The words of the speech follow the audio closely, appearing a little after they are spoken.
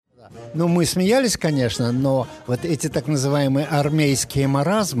Ну, мы смеялись, конечно, но вот эти так называемые армейские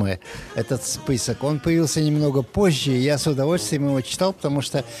маразмы, этот список, он появился немного позже, и я с удовольствием его читал, потому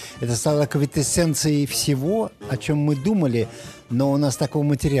что это стало квинтэссенцией всего, о чем мы думали, но у нас такого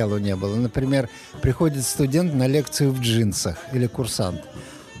материала не было. Например, приходит студент на лекцию в джинсах или курсант,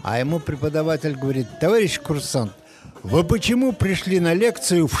 а ему преподаватель говорит: товарищ курсант, вы почему пришли на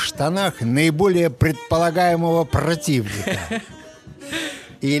лекцию в штанах наиболее предполагаемого противника?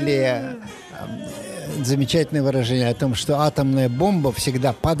 Или замечательное выражение о том, что атомная бомба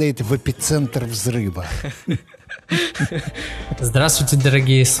всегда падает в эпицентр взрыва. Здравствуйте,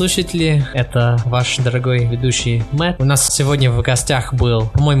 дорогие слушатели, это ваш дорогой ведущий Мэтт. У нас сегодня в гостях был,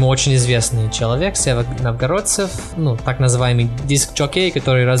 по-моему, очень известный человек, Сева Новгородцев, так называемый диск-джокей,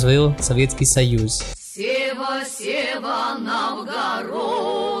 который развил Советский Союз. Сева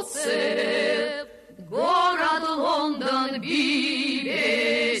Новгородцев, город Лондон,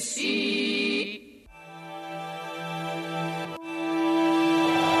 BBC.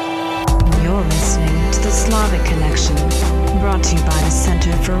 You're listening to the Slavic Connection, brought to you by the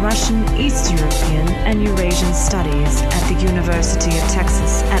Center for Russian, East European and Eurasian Studies at the University of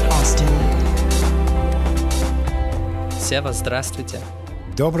Texas at Austin. Сева, здравствуйте.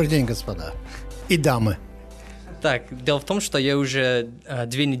 Добрый день, господа и дамы. Так, дело в том, что я уже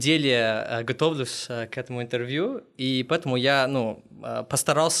 2 недели готовлюсь к этому интервью, и поэтому я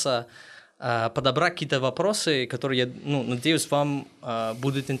постарался подобрать какие-то вопросы, которые, я надеюсь, вам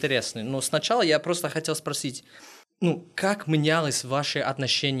будут интересны. Но сначала я просто хотел спросить, как менялось ваше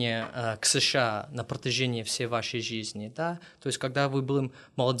отношение к США на протяжении всей вашей жизни, да? То есть, когда вы были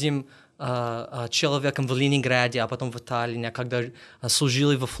молодым человеком в Ленинграде, а потом в Таллине, когда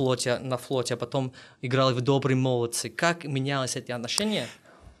служили на флоте, а потом играли в «Добрые молодцы». Как менялись эти отношения?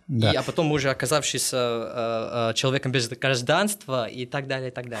 Да. А потом уже оказавшись человеком без гражданства и так далее,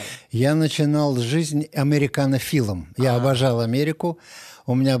 и так далее. Я начинал жизнь американофилом. Я обожал Америку.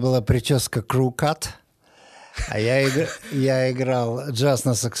 У меня была прическа кру-кат. А я играл джаз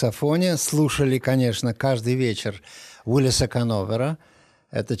на саксофоне. Слушали, конечно, каждый вечер Уиллиса Коновера.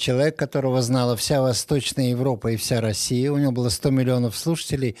 Это человек, которого знала вся Восточная Европа и вся Россия. У него было 100 миллионов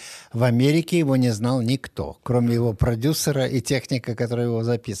слушателей. В Америке его не знал никто, кроме его продюсера и техника, который его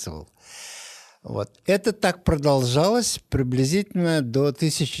записывал. Вот. Это так продолжалось приблизительно до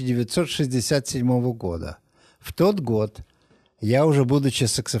 1967 года. В тот год я, уже будучи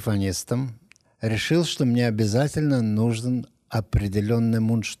саксофонистом, решил, что мне обязательно нужен определенный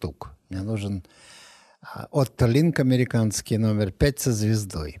мундштук. Мне нужен Отто Линк, американский, номер 5 со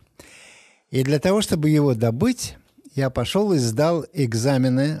звездой. И для того, чтобы его добыть, я пошел и сдал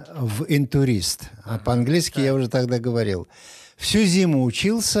экзамены в интурист. А по-английски я уже тогда говорил. Всю зиму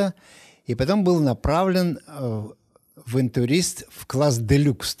учился, и потом был направлен в интурист в класс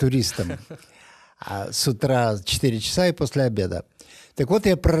делюкс туристом. С утра 4 часа и после обеда. Так вот,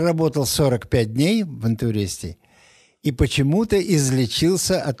 я проработал 45 дней в интуристе и почему-то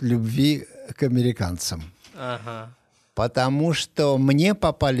излечился от любви к американцам. Ага. Потому что мне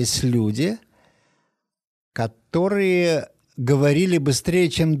попались люди, которые говорили быстрее,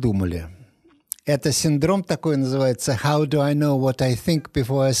 чем думали. Это синдром такой называется «How do I know what I think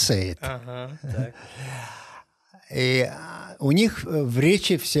before I say it?» Ага, так. И у них в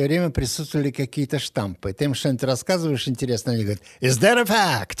речи все время присутствовали какие-то штампы. Ты им что-нибудь рассказываешь интересно, они говорят «Is that a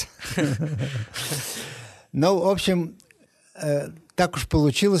fact?» Ну, в общем, так уж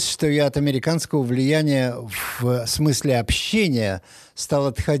получилось, что я от американского влияния в смысле общения стал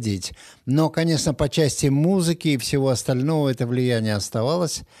отходить. Но, конечно, по части музыки и всего остального это влияние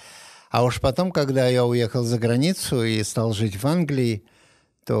оставалось. А уж потом, когда я уехал за границу и стал жить в Англии,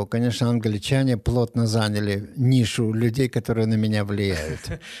 то, конечно, англичане плотно заняли нишу людей, которые на меня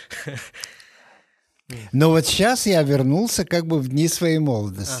влияют. Но вот сейчас я вернулся как бы в дни своей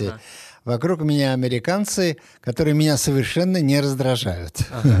молодости. Ага. Вокруг меня американцы, которые меня совершенно не раздражают.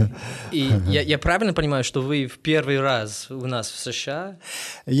 Ага. И я правильно понимаю, что вы в первый раз у нас в США?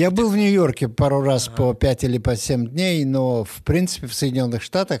 Я был в Нью-Йорке пару раз по 5 или по 7 дней, но, в принципе, в Соединенных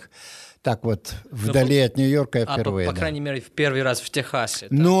Штатах, так вот, вдали от Нью-Йорка я впервые. По крайней мере, в первый раз в Техасе.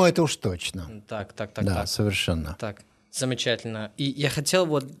 Так? Ну, это уж точно. Так. Да, совершенно. Так, замечательно. И я хотел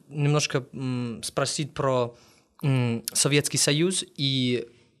вот немножко спросить про Советский Союз и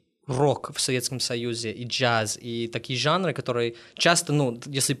рок в Советском Союзе, и джаз, и такие жанры, которые часто,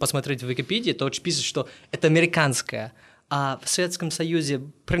 если посмотреть в Википедии, то очень пишут, что это американское. А в Советском Союзе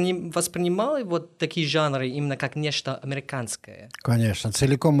воспринимали вот такие жанры именно как нечто американское? Конечно,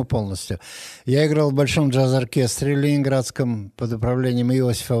 целиком и полностью. Я играл в большом джаз-оркестре ленинградском под управлением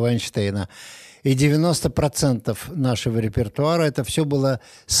Иосифа Вайнштейна. И 90% нашего репертуара это все было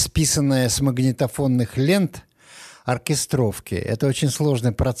списанное с магнитофонных лент оркестровки. Это очень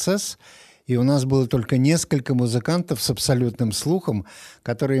сложный процесс. И у нас было только несколько музыкантов с абсолютным слухом,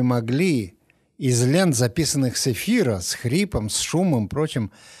 которые могли из лент, записанных с эфира, с хрипом, с шумом,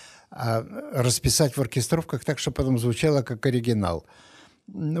 прочим, расписать в оркестровках так, чтобы потом звучало как оригинал.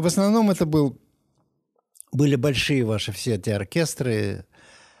 В основном это были большие ваши все эти оркестры,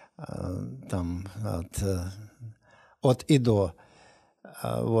 там, от и до.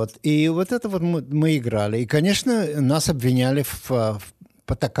 Вот. И вот это вот мы играли. И, конечно, нас обвиняли в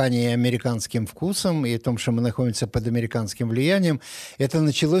потакании американским вкусом и в том, что мы находимся под американским влиянием. Это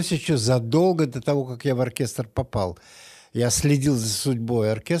началось еще задолго до того, как я в оркестр попал. Я следил за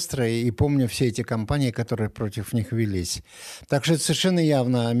судьбой оркестра и помню все эти кампании, которые против них велись. Так что это совершенно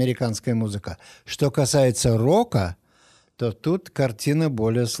явно американская музыка. Что касается рока, то тут картина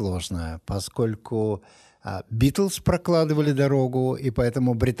более сложная, поскольку Битлз прокладывали дорогу, и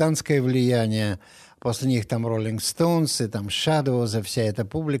поэтому британское влияние, после них там Rolling Stones и там Shadows, и вся эта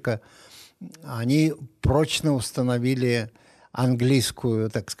публика, они прочно установили английскую,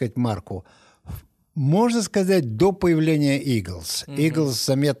 так сказать, марку. Можно сказать, до появления Eagles. Eagles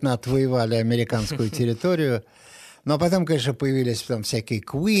заметно отвоевали американскую территорию. Но потом, конечно, появились там всякие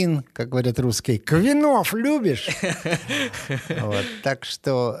Queen, как говорят русские. Квинов любишь? Так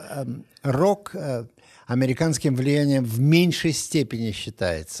что рок американским влиянием в меньшей степени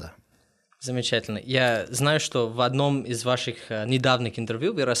считается. Замечательно. Я знаю, что в одном из ваших недавних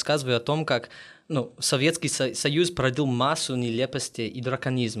интервью вы рассказывали о том, как Советский Союз породил массу нелепостей и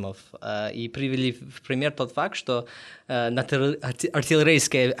драконизмов. И привели в пример тот факт, что на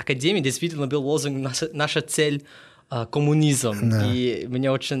артиллерийской академии действительно был лозунг «Наша цель – коммунизм». Да. И мне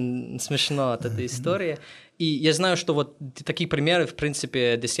очень смешно от этой истории. И я знаю, что вот таких примеров, в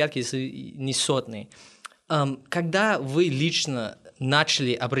принципе, десятки, если не сотни. Когда вы лично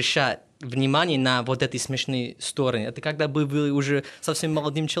начали обращать внимание на вот эти смешные стороны? Это когда вы были уже совсем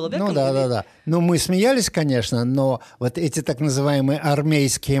молодым человеком? Ну да. Ну мы смеялись, конечно, но вот эти так называемые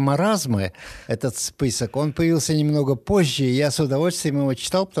армейские маразмы, этот список, он появился немного позже, и я с удовольствием его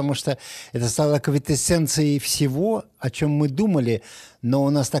читал, потому что это стало квинтэссенцией всего, о чем мы думали, но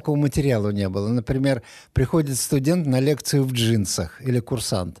у нас такого материала не было. Например, приходит студент на лекцию в джинсах или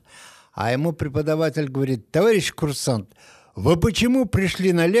курсант, а ему преподаватель говорит: товарищ курсант, вы почему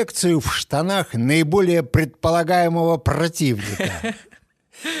пришли на лекцию в штанах наиболее предполагаемого противника?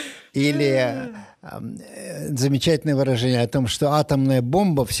 Или замечательное выражение о том, что атомная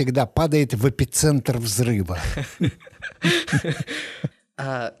бомба всегда падает в эпицентр взрыва.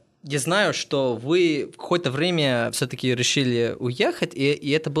 Я знаю, что вы в какое-то время все-таки решили уехать, и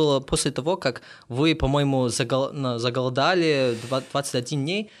это было после того, как вы, по-моему, заголодали 21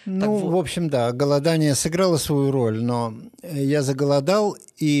 дней. В общем, да, голодание сыграло свою роль, но я заголодал,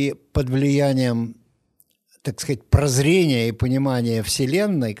 и под влиянием, так сказать, прозрения и понимания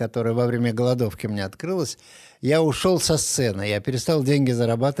Вселенной, которая во время голодовки мне открылась, я ушел со сцены, я перестал деньги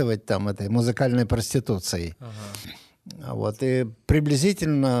зарабатывать там этой музыкальной проституцией. Вот, и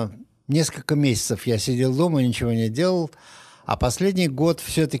приблизительно несколько месяцев я сидел дома, ничего не делал, а последний год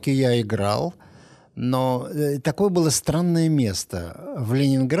все-таки я играл, но такое было странное место. В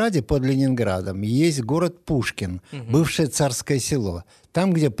Ленинграде, под Ленинградом, есть город Пушкин, бывшее Царское село,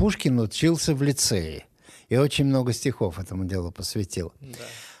 там, где Пушкин учился в лицее, и очень много стихов этому делу посвятил. Да.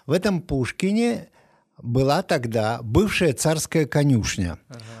 В этом Пушкине была тогда бывшая царская конюшня.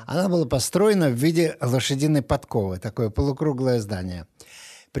 Она была построена в виде лошадиной подковы, такое полукруглое здание.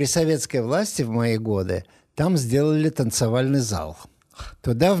 При советской власти в мои годы там сделали танцевальный зал.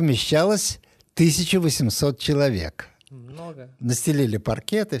 Туда вмещалось 1800 человек. Много. Настелили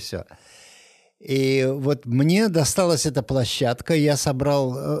паркет и все. И вот мне досталась эта площадка, я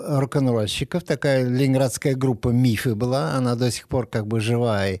собрал рок-н-ролльщиков, такая ленинградская группа «Мифы» была, она до сих пор как бы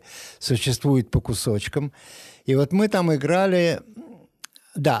жива и существует по кусочкам. И вот мы там играли.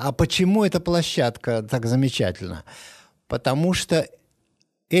 Да, а почему эта площадка так замечательна? Потому что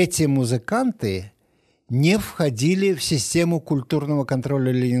эти музыканты не входили в систему культурного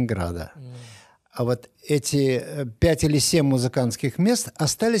контроля Ленинграда. А вот эти 5 или 7 музыкантских мест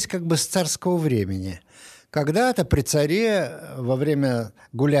остались как бы с царского времени. Когда-то при царе во время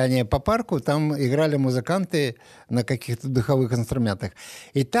гуляния по парку там играли музыканты на каких-то духовых инструментах.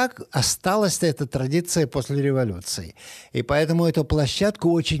 И так осталась эта традиция после революции. И поэтому эту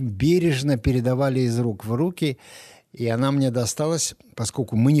площадку очень бережно передавали из рук в руки. И она мне досталась,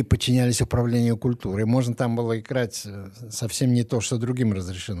 поскольку мы не подчинялись управлению культурой. Можно там было играть совсем не то, что другим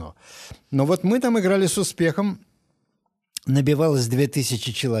разрешено. Но вот мы там играли с успехом. Набивалось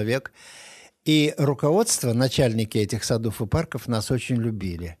 2000 человек. И руководство, начальники этих садов и парков нас очень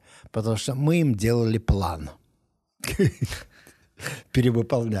любили, потому что мы им делали план.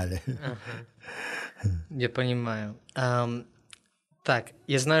 Перевыполняли. Я понимаю. Так,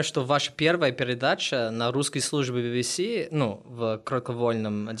 я знаю, что ваша первая передача на русской службе BBC, ну, в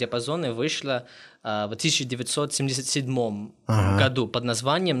кратковольном диапазоне вышла в 1977 году под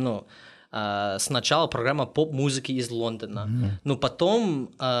названием, ну, сначала программа поп-музыки из Лондона. Но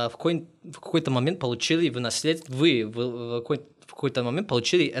потом в какой-то момент получили в какой-то момент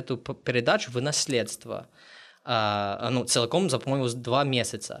получили эту передачу в наследство. Ну, целиком за, по-моему, 2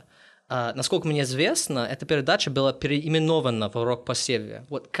 месяца. Насколько мне известно, эта передача была переименована в «Урок по Севе».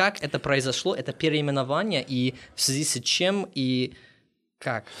 Вот как это произошло, это переименование, и в связи с чем, и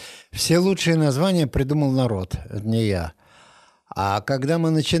как? Все лучшие названия придумал народ, это не я. А когда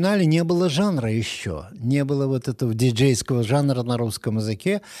мы начинали, не было жанра еще. Не было вот этого диджейского жанра на русском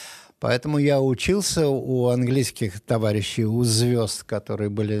языке. Поэтому я учился у английских товарищей, у звезд, которые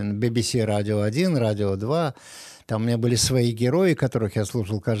были на BBC Радио 1, Радио 2. Там у меня были свои герои, которых я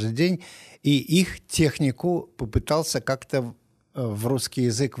слушал каждый день. И их технику попытался как-то в русский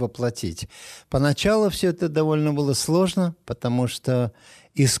язык воплотить. Поначалу все это довольно было сложно, потому что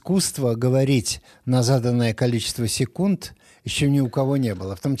искусство говорить на заданное количество секунд еще ни у кого не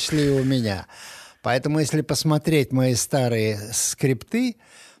было, в том числе и у меня. Поэтому если посмотреть мои старые скрипты,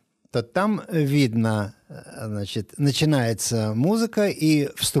 то там видно, значит, начинается музыка и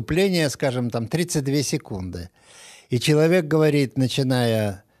вступление, скажем, там 32 секунды. И человек говорит,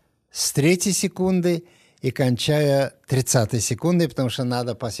 начиная с 3 секунды и кончая 30 секундой, потому что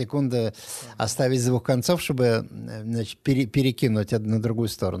надо по секунде оставить с 2 концов, чтобы, значит, перекинуть одну на другую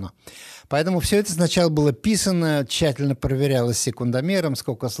сторону. Поэтому все это сначала было писано, тщательно проверялось секундомером,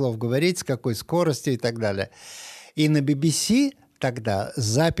 сколько слов говорить, с какой скоростью и так далее. И на BBC тогда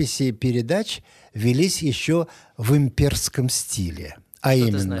записи передач велись еще в имперском стиле. А что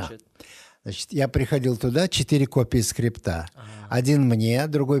именно, значит, я приходил туда, 4 копии скрипта. Один мне,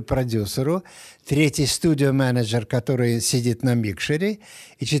 другой продюсеру, 3 студио-менеджер, который сидит на микшере,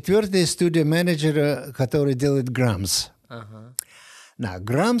 и 4 студио-менеджер, который делает грамс. Да,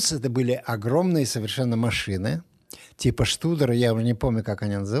 грамс — это были огромные совершенно машины, типа штудера, я уже не помню, как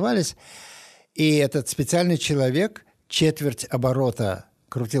они назывались. И этот специальный человек четверть оборота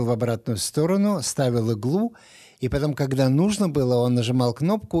крутил в обратную сторону, ставил иглу, и потом, когда нужно было, он нажимал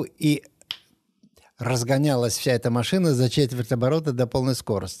кнопку, и разгонялась вся эта машина за четверть оборота до полной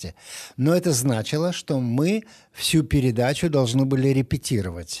скорости. Но это значило, что мы всю передачу должны были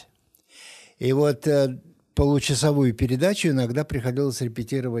репетировать. И вот получасовую передачу иногда приходилось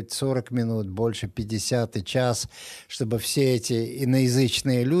репетировать 40 минут, больше 50 и час, чтобы все эти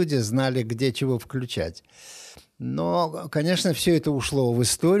иноязычные люди знали, где чего включать. Но, конечно, все это ушло в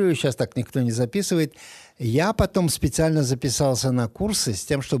историю, сейчас так никто не записывает. Я потом специально записался на курсы с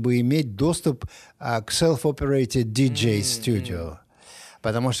тем, чтобы иметь доступ к self-operated DJ studio.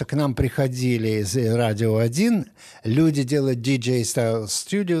 Потому что к нам приходили из Радио 1 люди делать DJ-style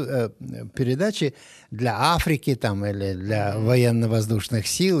studio, передачи для Африки там, или для военно-воздушных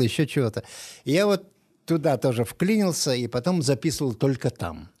сил, еще чего-то. И я вот туда тоже вклинился и потом записывал только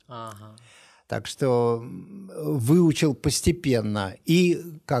там. Так что выучил постепенно и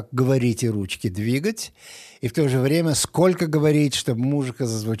как говорить и ручки двигать, и в то же время сколько говорить, чтобы музыка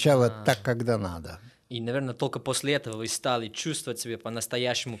зазвучала так, когда надо. И, наверное, только после этого вы стали чувствовать себя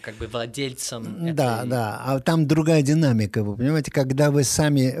по-настоящему как бы владельцем. Да, да. А там другая динамика. Вы понимаете, когда вы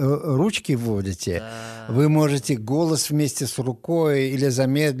сами ручки вводите, вы можете голос вместе с рукой или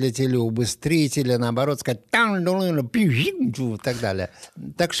замедлить, или убыстрить, или наоборот сказать и так далее.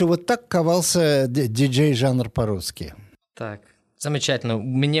 Так что вот так ковался диджей-жанр по-русски. Так. Замечательно.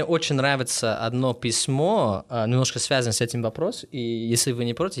 Мне очень нравится одно письмо, немножко связано с этим вопросом, и если вы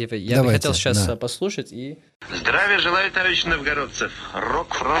не против, я бы хотел сейчас послушать. Здравия желаю, товарищ Новгородцев.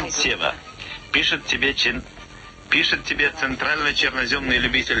 Рок-фронт Сева. Пишет тебе центральный черноземный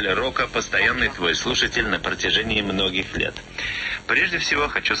любитель рока, постоянный твой слушатель на протяжении многих лет. Прежде всего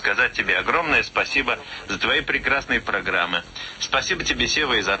хочу сказать тебе огромное спасибо за твои прекрасные программы. Спасибо тебе,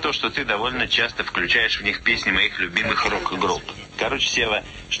 Сева, и за то, что ты довольно часто включаешь в них песни моих любимых рок-групп. Короче, Сева,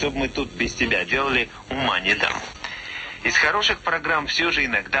 что бы мы тут без тебя делали, ума не дам. Из хороших программ все же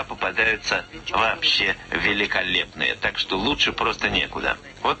иногда попадаются вообще великолепные, так что лучше просто некуда.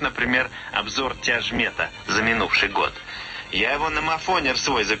 Вот, например, обзор тяжмета за минувший год. Я его на мафонер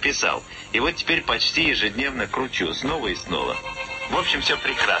свой записал, и вот теперь почти ежедневно кручу снова и снова. В общем, все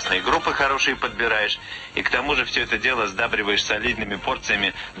прекрасно, и группы хорошие подбираешь, и к тому же все это дело сдабриваешь солидными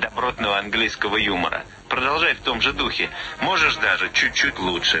порциями добротного английского юмора. Продолжай в том же духе, можешь даже чуть-чуть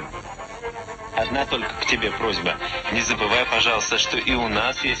лучше. Одна только к тебе просьба. Не забывай, пожалуйста, что и у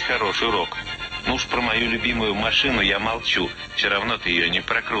нас есть хороший урок. Ну уж про мою любимую машину я молчу. Все равно ты ее не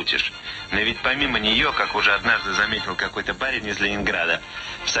прокрутишь. Но ведь помимо нее, как уже однажды заметил какой-то парень из Ленинграда,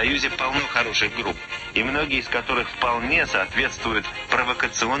 в Союзе полно хороших групп, и многие из которых вполне соответствуют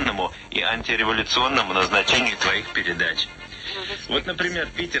провокационному и антиреволюционному назначению твоих передач. Вот, например,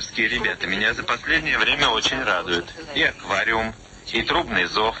 питерские ребята меня за последнее время очень радуют. И «Аквариум», и «Трубный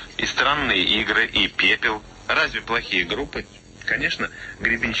зов», и «Странные игры», и «Пепел». Разве плохие группы? Конечно,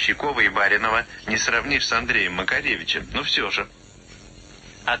 Гребенщикова и Баринова не сравнишь с Андреем Макаревичем, но все же.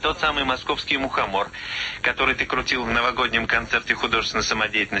 А тот самый московский «Мухомор», который ты крутил в новогоднем концерте художественной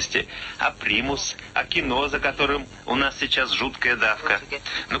самодеятельности, а «Примус», а кино, за которым у нас сейчас жуткая давка.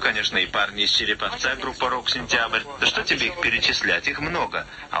 Ну, конечно, и парни из Череповца, группа «Рок-Сентябрь». Да что тебе их перечислять, их много.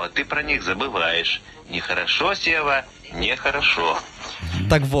 А вот ты про них забываешь. Нехорошо, Сева, нехорошо.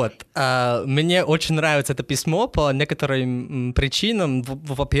 Так вот, мне очень нравится это письмо по некоторым причинам.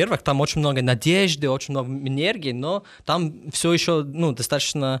 Во-первых, там очень много надежды, очень много энергии, но там все еще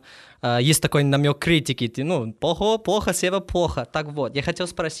достаточно есть такой намек критики. Плохо, Сева, плохо. Так вот, я хотел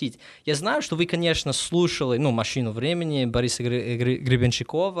спросить. Я знаю, что вы, конечно, слушали «Машину времени», Бориса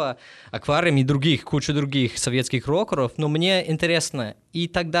Гребенщикова, «Аквариум» и кучу других советских рокеров, но мне интересно и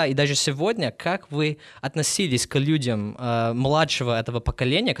тогда, и даже сегодня, как вы относились к людям младшего этого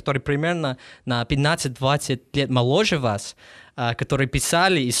поколения, которые примерно на 15-20 лет моложе вас, которые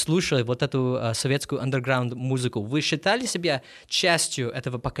писали и слушали вот эту советскую андерграунд музыку. Вы считали себя частью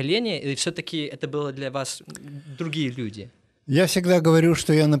этого поколения, или все-таки это было для вас другие люди? Я всегда говорю,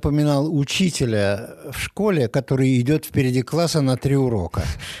 что я напоминал учителя в школе, который идет впереди класса на 3 урока.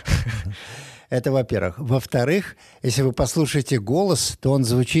 Это во-первых. Во-вторых, если вы послушаете голос, то он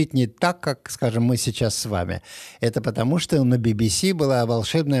звучит не так, как, скажем, мы сейчас с вами. Это потому, что на BBC была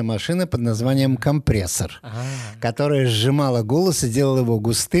волшебная машина под названием компрессор, которая сжимала голос и делала его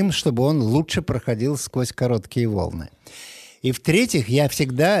густым, чтобы он лучше проходил сквозь короткие волны. И в-третьих, я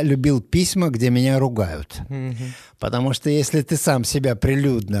всегда любил письма, где меня ругают. Потому что если ты сам себя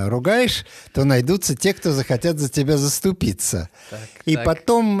прилюдно ругаешь, то найдутся те, кто захотят за тебя заступиться.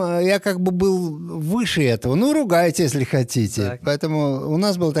 Потом я как бы был выше этого. Ругайте, если хотите. Поэтому у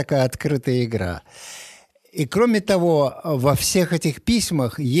нас была такая открытая игра. И кроме того, во всех этих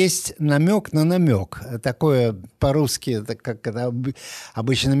письмах есть намек на намек. Такое по-русски, как это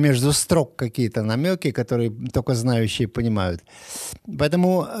обычно между строк какие-то намеки, которые только знающие понимают.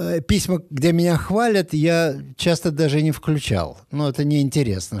 Поэтому письма, где меня хвалят, я часто даже не включал. Это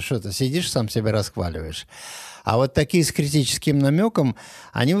неинтересно. Что ты сидишь, сам себя расхваливаешь. А вот такие с критическим намеком,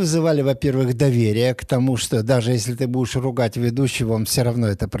 они вызывали, во-первых, доверие к тому, что даже если ты будешь ругать ведущего, он все равно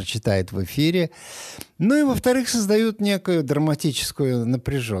это прочитает в эфире. И, во-вторых, создают некую драматическую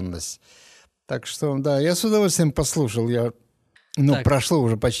напряженность. Так что, да, я с удовольствием послушал. Прошло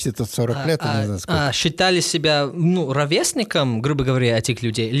уже почти тут 40 лет. Не знаю, сколько. Считали себя, ровесником, грубо говоря, этих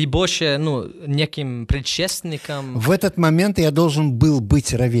людей, или больше, неким предшественником? В этот момент я должен был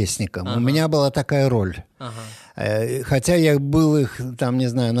быть ровесником. У меня была такая роль. Хотя я был их,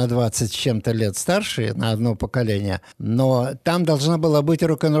 на 20 с чем-то лет старше, на одно поколение, но там должна была быть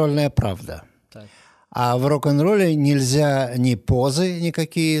рок-н-ролльная правда. А в рок-н-ролле нельзя ни позы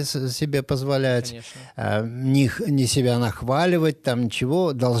никакие себе позволять, ни себя нахваливать,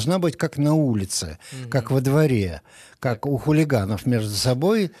 ничего. Должна быть как на улице, как во дворе, как у хулиганов между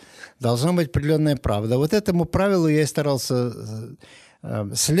собой. Должна быть определенная правда. Вот этому правилу я и старался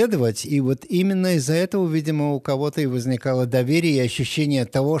следовать. И вот именно из-за этого, видимо, у кого-то и возникало доверие и ощущение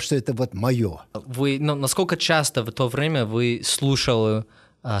того, что это вот мое. Вы, насколько часто в то время вы слушали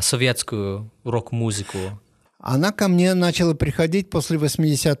советскую рок-музыку? Она ко мне начала приходить после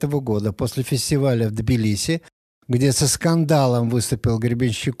 80-го года, после фестиваля в Тбилиси, где со скандалом выступил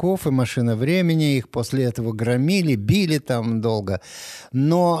Гребенщиков и «Машина времени». Их после этого громили, били там долго.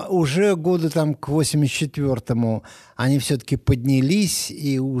 Но уже года к 84-му они все-таки поднялись,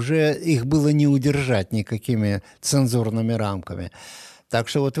 и уже их было не удержать никакими цензурными рамками. Так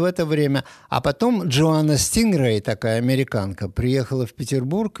что вот в это время... А потом Джоанна Стингрей, такая американка, приехала в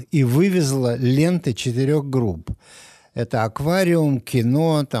Петербург и вывезла ленты 4 групп. Это «Аквариум»,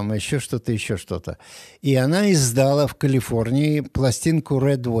 кино, еще что-то. И она издала в Калифорнии пластинку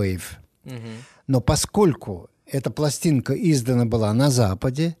 «Red Wave». Но поскольку эта пластинка издана была на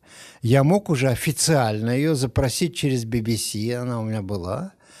Западе, я мог уже официально ее запросить через BBC, она у меня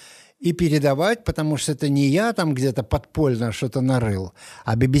была, и передавать, потому что это не я где-то подпольно что-то нарыл,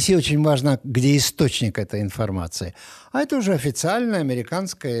 а BBC очень важно, где источник этой информации. А это уже официальное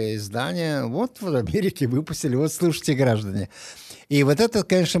американское издание. Вот в Америке выпустили, вот слушайте, граждане. И вот это,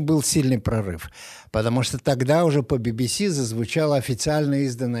 конечно, был сильный прорыв, потому что тогда уже по BBC зазвучала официально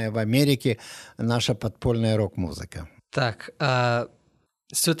изданная в Америке наша подпольная рок-музыка. Так,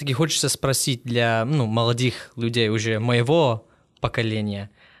 все-таки хочется спросить для молодых людей уже моего поколения,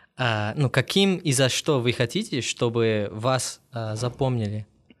 каким и за что вы хотите, чтобы вас запомнили?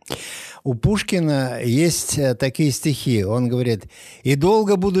 У Пушкина есть такие стихи. Он говорит: «И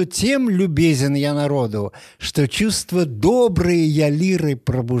долго буду тем любезен я народу, что чувства добрые я лирой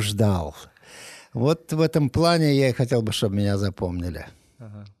пробуждал». Вот в этом плане я и хотел бы, чтобы меня запомнили.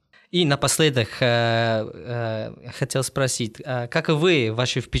 И напоследок хотел спросить, как вы,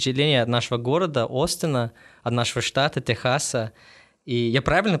 ваши впечатления от нашего города Остина, от нашего штата Техаса? И я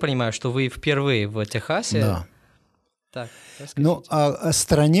правильно понимаю, что вы впервые в Техасе? Да. Так, ну, о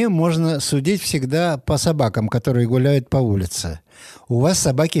стране можно судить всегда по собакам, которые гуляют по улице. У вас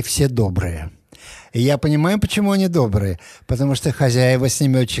собаки все добрые. И я понимаю, почему они добрые. Потому что хозяева с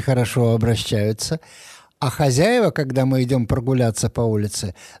ними очень хорошо обращаются. А хозяева, когда мы идем прогуляться по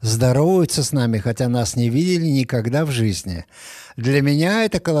улице, здороваются с нами, хотя нас не видели никогда в жизни. Для меня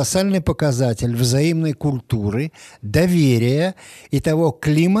это колоссальный показатель взаимной культуры, доверия и того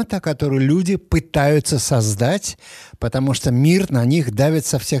климата, который люди пытаются создать, потому что мир на них давит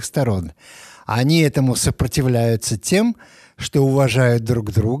со всех сторон. Они этому сопротивляются тем, что уважают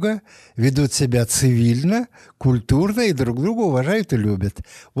друг друга, ведут себя цивильно, культурно и друг друга уважают и любят.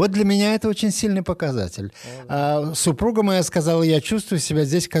 Вот для меня это очень сильный показатель. А супруга моя сказала: я чувствую себя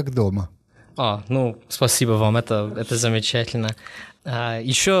здесь как дома. Спасибо вам, это замечательно.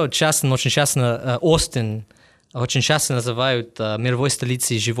 Еще очень часто Остин очень часто называют мировой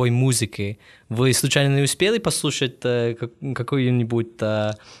столицей живой музыки. Вы случайно не успели послушать какую-нибудь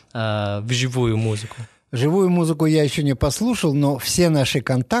живую музыку? Живую музыку я еще не послушал, но все наши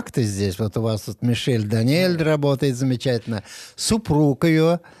контакты здесь, вот у вас тут Мишель Даниэль работает замечательно, супруг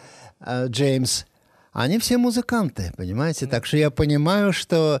ее, Джеймс, они все музыканты, понимаете? Так что я понимаю,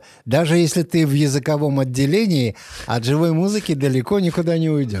 что даже если ты в языковом отделении, от живой музыки далеко никуда не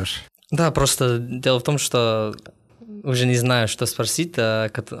уйдешь. Да, просто дело в том, что уже не знаю, что спросить, о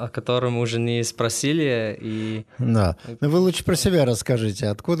котором уже не спросили. И... Да. Но вы лучше про себя расскажите.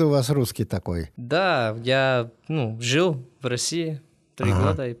 Откуда у вас русский такой? Да, я жил в России 3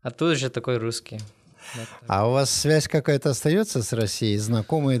 года, и оттуда же такой русский. А у вас связь какая-то остается с Россией?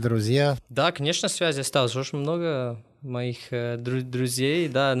 Знакомые, друзья? Да, конечно, связь осталась. Очень много моих друзей,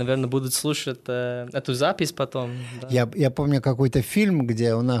 да, наверное, будут слушать эту запись потом. Да. Я помню какой-то фильм,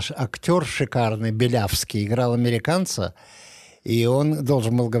 где у нас актер шикарный, Белявский, играл американца, и он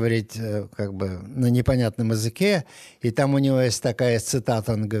должен был говорить как бы на непонятном языке, и там у него есть такая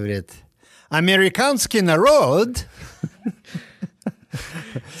цитата, он говорит: «Американский народ...»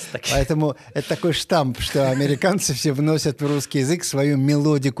 Поэтому это такой штамп, что американцы все вносят в русский язык свою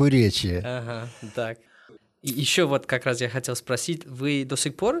мелодику речи. Ага, так. И еще вот как раз я хотел спросить, вы до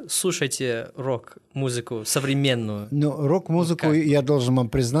сих пор слушаете рок-музыку современную? Ну, рок-музыку, я должен вам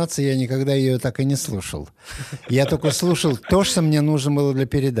признаться, я никогда ее так и не слушал. Я только слушал то, что мне нужно было для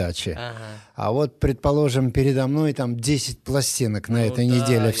передачи. Ага. А вот, предположим, передо мной там 10 пластинок на этой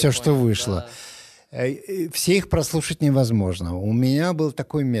неделе, все, что вышло. Да. Все их прослушать невозможно. У меня был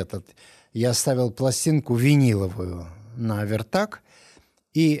такой метод. Я ставил пластинку виниловую на вертак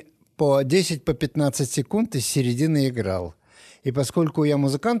и по 10-15 секунд из середины играл. И поскольку я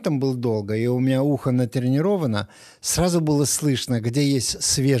музыкантом был долго, и у меня ухо натренировано, сразу было слышно, где есть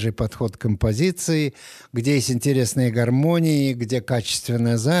свежий подход к композиции, где есть интересные гармонии, где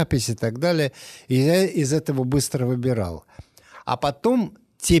качественная запись и так далее. И я из этого быстро выбирал. А потом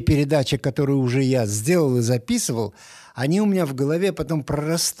те передачи, которые уже я сделал и записывал, они у меня в голове потом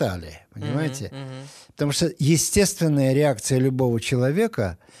прорастали, понимаете? Потому что естественная реакция любого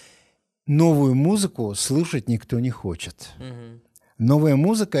человека – новую музыку слушать никто не хочет. Новая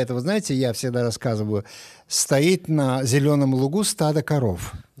музыка, это, вы знаете, я всегда рассказываю, стоит на зеленом лугу стадо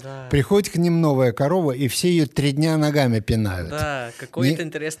коров. Да. Приходит к ним новая корова, и все ее 3 дня ногами пинают. Да, какой-то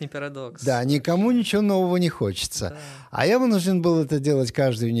интересный парадокс. Да, никому ничего нового не хочется. Да. А я вынужден был это делать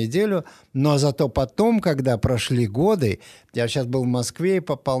каждую неделю, но зато потом, когда прошли годы, я сейчас был в Москве и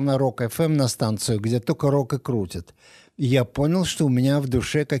попал на Рок-ФМ на станцию, где только рок и крутят. И я понял, что у меня в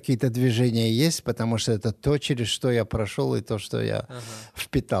душе какие-то движения есть, потому что это то, через что я прошел, и то, что я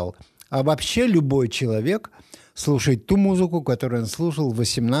впитал. А вообще любой человек слушает ту музыку, которую он слушал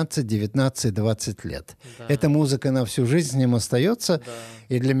 18, 19, 20 лет. Да. Эта музыка на всю жизнь с ним остается.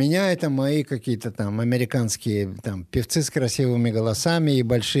 Да. И для меня это мои какие-то там американские там, певцы с красивыми голосами и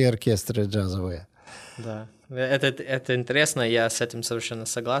большие оркестры джазовые. Да. Это интересно, я с этим совершенно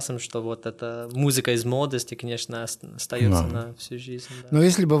согласен, что вот эта музыка из молодости, конечно, остается на всю жизнь. Да. Но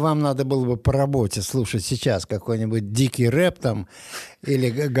если бы вам надо было бы по работе слушать сейчас какой-нибудь дикий рэп там или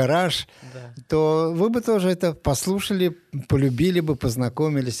гараж, то вы бы тоже это послушали, полюбили бы,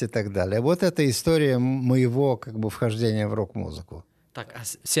 познакомились и так далее. Вот это история моего как бы вхождения в рок-музыку. Так,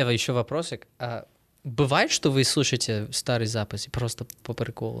 Сева, еще вопросик. Бывает, что вы слушаете старые записи просто по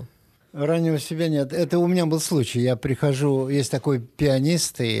приколу? Раннего себя нет. Это у меня был случай. Я прихожу, есть такой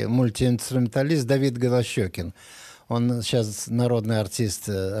пианист и мультиинструменталист Давид Голощёкин. Он сейчас народный артист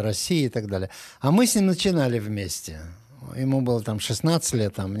России и так далее. А мы с ним начинали вместе. Ему было там 16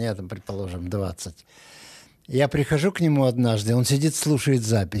 лет, а мне, там, предположим, 20. Я прихожу к нему однажды, он сидит, слушает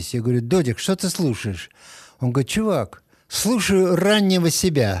запись. Я говорю: Додик, что ты слушаешь? Он говорит: чувак, слушаю раннего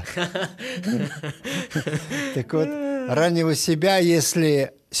себя. Так вот, раннего себя,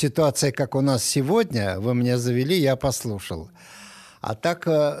 если ситуация, как у нас сегодня, вы меня завели, я послушал. А так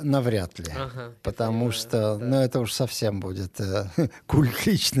навряд ли. Потому что, это уж совсем будет культ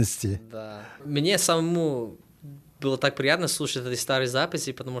личности. Да. Мне самому было так приятно слушать эти старые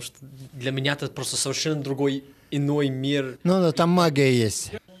записи, потому что для меня это просто совершенно другой, иной мир. Ну, там магия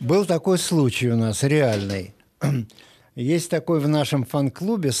есть. Был такой случай у нас, реальный. Есть такой в нашем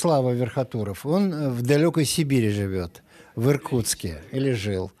фан-клубе Слава Верхотуров. Он в далекой Сибири живет, в Иркутске, или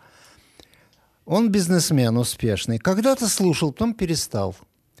жил. Он бизнесмен успешный. Когда-то слушал, потом перестал.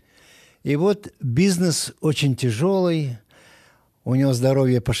 И вот бизнес очень тяжелый, у него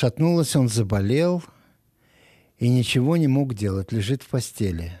здоровье пошатнулось, он заболел и ничего не мог делать, лежит в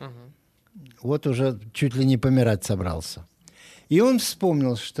постели. Вот уже чуть ли не помирать собрался. И он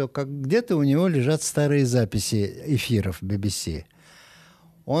вспомнил, что где-то у него лежат старые записи эфиров BBC.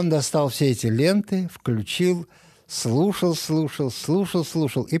 Он достал все эти ленты, включил, слушал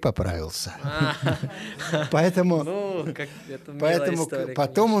и поправился. Поэтому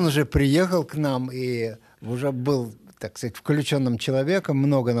потом он уже приехал к нам и уже был, так сказать, включенным человеком,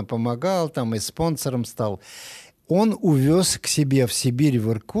 много нам помогал, там и спонсором стал. Он увез к себе в Сибирь, в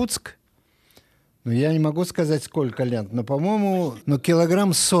Иркутск, я не могу сказать, сколько лент, но, по-моему,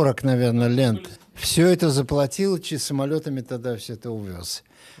 килограмм 40, наверное, лент. Все это заплатил, самолетами тогда все это увез.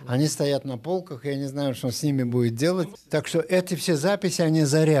 Они стоят на полках, я не знаю, что он с ними будет делать. Так что эти все записи, они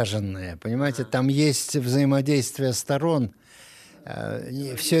заряженные, понимаете? Там есть взаимодействие сторон.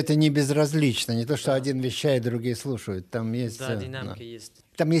 Все это не безразлично. Не то, что один вещает, другие слушают. Там есть, динамика есть.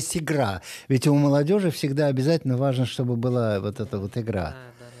 Там есть игра. Ведь у молодежи всегда обязательно важно, чтобы была вот эта вот игра.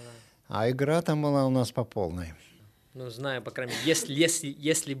 А игра там была у нас по полной. Знаю, по крайней мере,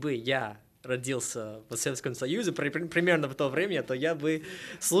 если бы я родился в Советском Союзе примерно в то время, то я бы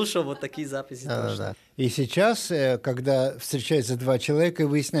слушал вот такие записи. Да. И сейчас, когда встречаются два человека и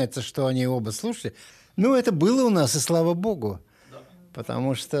выясняется, что они оба слушали, это было у нас, и слава богу. Да.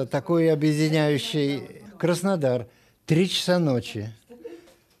 Потому что такой объединяющий Краснодар, 3 часа ночи.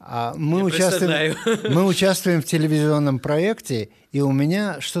 А мы участвуем в телевизионном проекте, и у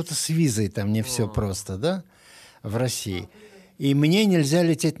меня что-то с визой там не все просто, да, в России. И мне нельзя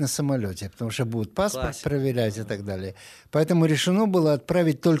лететь на самолете, потому что будут паспорт проверять и так далее. Поэтому решено было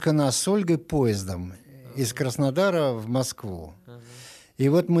отправить только нас с Ольгой поездом из Краснодара в Москву. И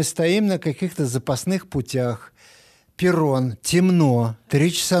вот мы стоим на каких-то запасных путях, перрон, темно,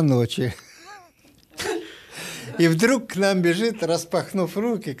 3 часа ночи. И вдруг к нам бежит, распахнув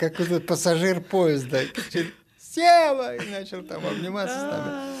руки, какой-то пассажир поезда. Кричит: «Сева!» И начал там обниматься с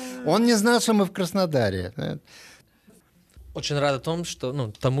нами. Он не знал, что мы в Краснодаре. Очень рад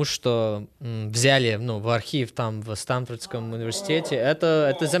тому, что взяли в архив там в Стэнфордском университете.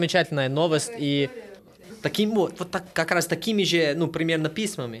 Это замечательная новость. И как раз такими же, примерно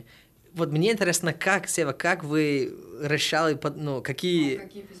письмами. Вот мне интересно, Сева, как вы решали, какие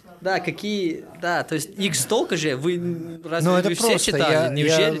письма? Да, то есть их столько же, вы все читали,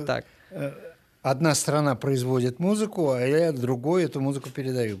 неужели так? Одна страна производит музыку, а я другой эту музыку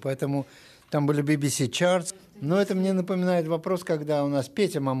передаю. Поэтому там были BBC Charts. Но это мне напоминает вопрос, когда у нас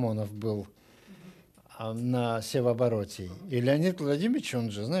Петя Мамонов был на севообороте. И Леонид Владимирович,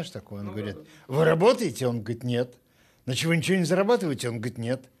 он же, знаешь, такой, он говорит: вы работаете? Он говорит: нет. Значит, вы ничего не зарабатываете? Он говорит: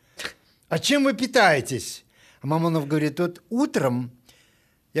 нет. А чем вы питаетесь? А Мамонов говорит: вот утром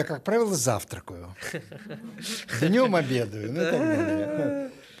я, как правило, завтракаю, днем обедаю, и так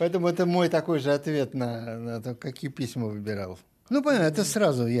далее. Поэтому это мой такой же ответ на то, какие письма выбирал. Понятно, это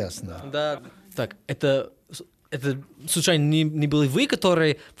сразу ясно. Да. Так, это случайно не были вы,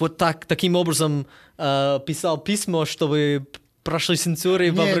 который вот таким образом писал письмо, чтобы прошли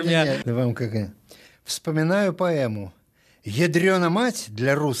цензуры во время... Нет. Да вам какая. Вспоминаю поэму. «Ядрёна мать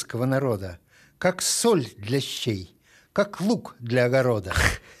для русского народа, как соль для щей, как лук для огорода.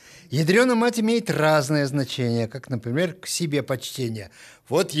 Ядрёна мать имеет разное значение, как, например, к себе почтение.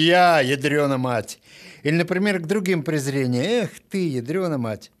 Вот я, ядрёна мать. Или, например, к другим презрение. Эх ты, ядрёна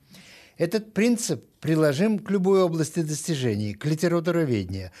мать. Этот принцип приложим к любой области достижений, к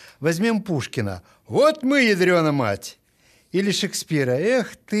литературоведению. Возьмем Пушкина. Вот мы, ядрёна мать. Или Шекспира.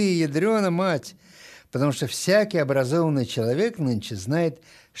 Эх ты, ядрёна мать. Потому что всякий образованный человек нынче знает,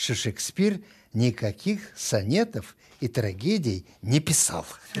 что Шекспир никаких сонетов и трагедий не писал.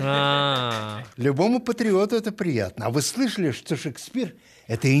 Любому патриоту это приятно. А вы слышали, что Шекспир –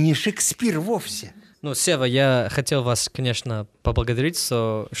 это и не Шекспир вовсе? Ну, Сева, я хотел вас, конечно, поблагодарить,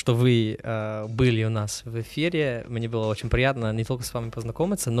 что вы были у нас в эфире. Мне было очень приятно не только с вами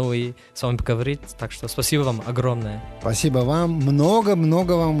познакомиться, но и с вами поговорить. Так что спасибо вам огромное. Спасибо вам.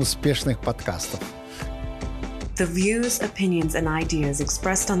 Много-много вам успешных подкастов. The views, opinions, and ideas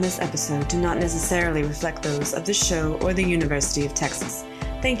expressed on this episode do not necessarily reflect those of the show or the University of Texas.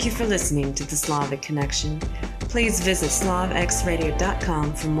 Thank you for listening to The Slavic Connection. Please visit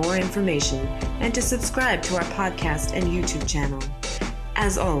slavxradio.com for more information and to subscribe to our podcast and YouTube channel.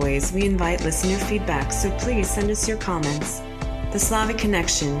 As always, we invite listener feedback, so please send us your comments. The Slavic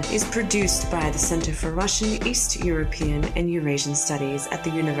Connection is produced by the Center for Russian, East European, and Eurasian Studies at the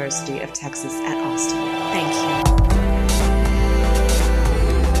University of Texas at Austin. Thank you.